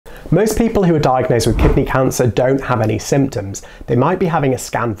Most people who are diagnosed with kidney cancer don't have any symptoms. They might be having a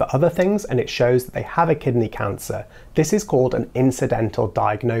scan for other things and it shows that they have a kidney cancer. This is called an incidental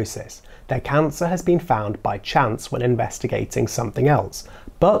diagnosis. Their cancer has been found by chance when investigating something else.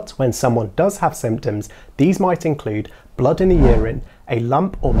 But when someone does have symptoms, these might include blood in the urine, a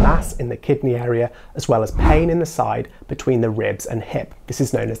lump or mass in the kidney area, as well as pain in the side between the ribs and hip. This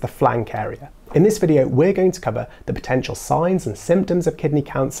is known as the flank area. In this video, we're going to cover the potential signs and symptoms of kidney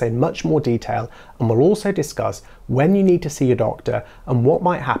cancer in much more detail, and we'll also discuss when you need to see your doctor and what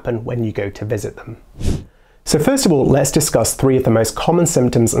might happen when you go to visit them. So first of all, let's discuss three of the most common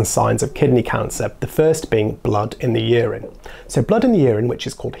symptoms and signs of kidney cancer, the first being blood in the urine. So blood in the urine, which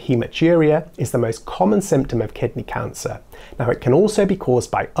is called hematuria, is the most common symptom of kidney cancer. Now it can also be caused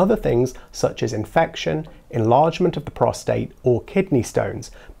by other things such as infection, enlargement of the prostate or kidney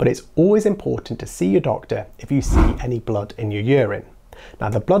stones, but it's always important to see your doctor if you see any blood in your urine. Now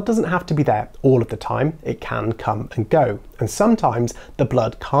the blood doesn't have to be there all of the time, it can come and go, and sometimes the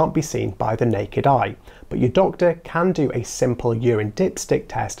blood can't be seen by the naked eye, but your doctor can do a simple urine dipstick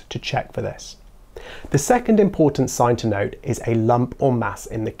test to check for this. The second important sign to note is a lump or mass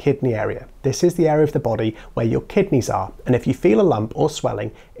in the kidney area. This is the area of the body where your kidneys are, and if you feel a lump or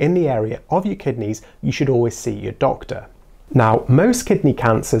swelling in the area of your kidneys, you should always see your doctor. Now, most kidney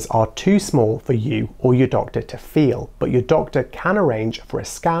cancers are too small for you or your doctor to feel, but your doctor can arrange for a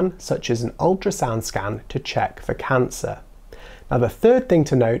scan, such as an ultrasound scan, to check for cancer. Now, the third thing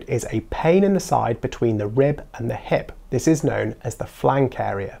to note is a pain in the side between the rib and the hip. This is known as the flank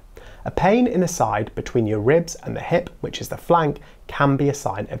area. A pain in the side between your ribs and the hip, which is the flank, can be a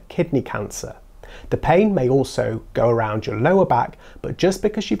sign of kidney cancer. The pain may also go around your lower back, but just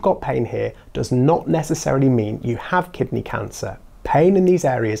because you've got pain here does not necessarily mean you have kidney cancer. Pain in these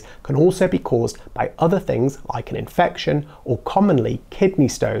areas can also be caused by other things like an infection or commonly kidney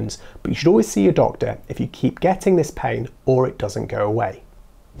stones, but you should always see your doctor if you keep getting this pain or it doesn't go away.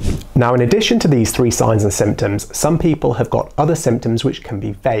 Now, in addition to these three signs and symptoms, some people have got other symptoms which can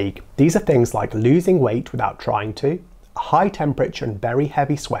be vague. These are things like losing weight without trying to, a high temperature and very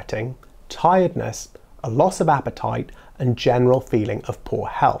heavy sweating, tiredness, a loss of appetite, and general feeling of poor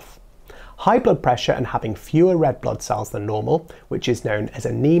health. High blood pressure and having fewer red blood cells than normal, which is known as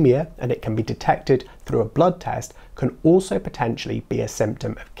anemia, and it can be detected through a blood test, can also potentially be a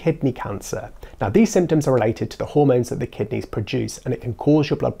symptom of kidney cancer. Now, these symptoms are related to the hormones that the kidneys produce, and it can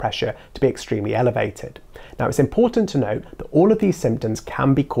cause your blood pressure to be extremely elevated. Now, it's important to note that all of these symptoms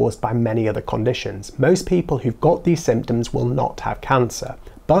can be caused by many other conditions. Most people who've got these symptoms will not have cancer.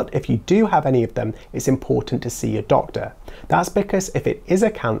 But if you do have any of them, it's important to see your doctor. That's because if it is a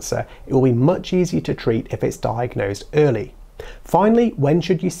cancer, it will be much easier to treat if it's diagnosed early. Finally, when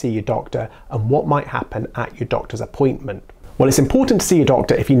should you see your doctor and what might happen at your doctor's appointment? Well, it's important to see your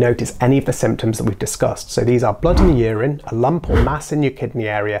doctor if you notice any of the symptoms that we've discussed. So these are blood in the urine, a lump or mass in your kidney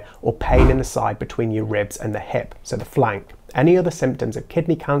area, or pain in the side between your ribs and the hip, so the flank. Any other symptoms of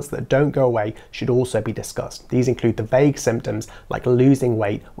kidney cancer that don't go away should also be discussed. These include the vague symptoms like losing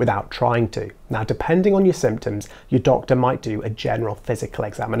weight without trying to. Now, depending on your symptoms, your doctor might do a general physical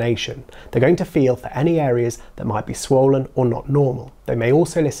examination. They're going to feel for any areas that might be swollen or not normal. They may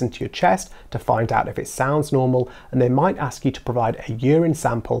also listen to your chest to find out if it sounds normal, and they might ask you to provide a urine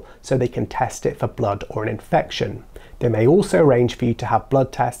sample so they can test it for blood or an infection. They may also arrange for you to have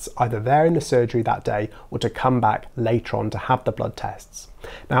blood tests either there in the surgery that day or to come back later on to have the blood tests.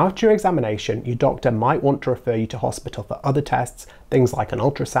 Now, after your examination, your doctor might want to refer you to hospital for other tests, things like an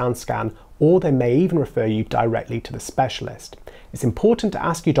ultrasound scan, or they may even refer you directly to the specialist. It's important to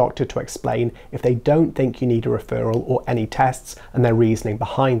ask your doctor to explain if they don't think you need a referral or any tests and their reasoning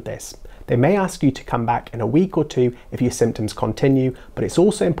behind this. They may ask you to come back in a week or two if your symptoms continue, but it's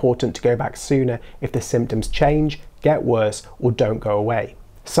also important to go back sooner if the symptoms change, get worse, or don't go away.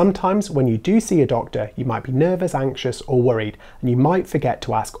 Sometimes when you do see a doctor, you might be nervous, anxious, or worried, and you might forget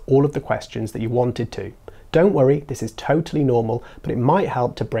to ask all of the questions that you wanted to. Don't worry, this is totally normal, but it might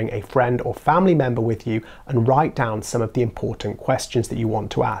help to bring a friend or family member with you and write down some of the important questions that you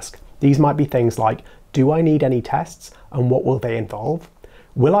want to ask. These might be things like, do I need any tests, and what will they involve?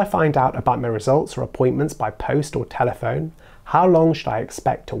 Will I find out about my results or appointments by post or telephone? How long should I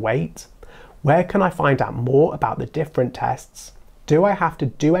expect to wait? Where can I find out more about the different tests? Do I have to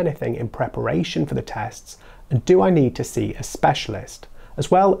do anything in preparation for the tests? And do I need to see a specialist? As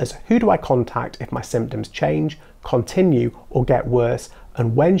well as who do I contact if my symptoms change, continue, or get worse?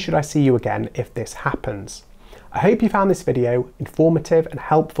 And when should I see you again if this happens? I hope you found this video informative and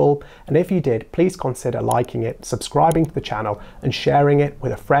helpful, and if you did, please consider liking it, subscribing to the channel and sharing it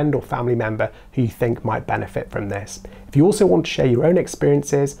with a friend or family member who you think might benefit from this. If you also want to share your own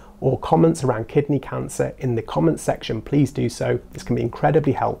experiences or comments around kidney cancer in the comments section, please do so. This can be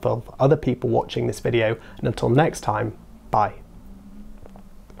incredibly helpful for other people watching this video, and until next time, bye.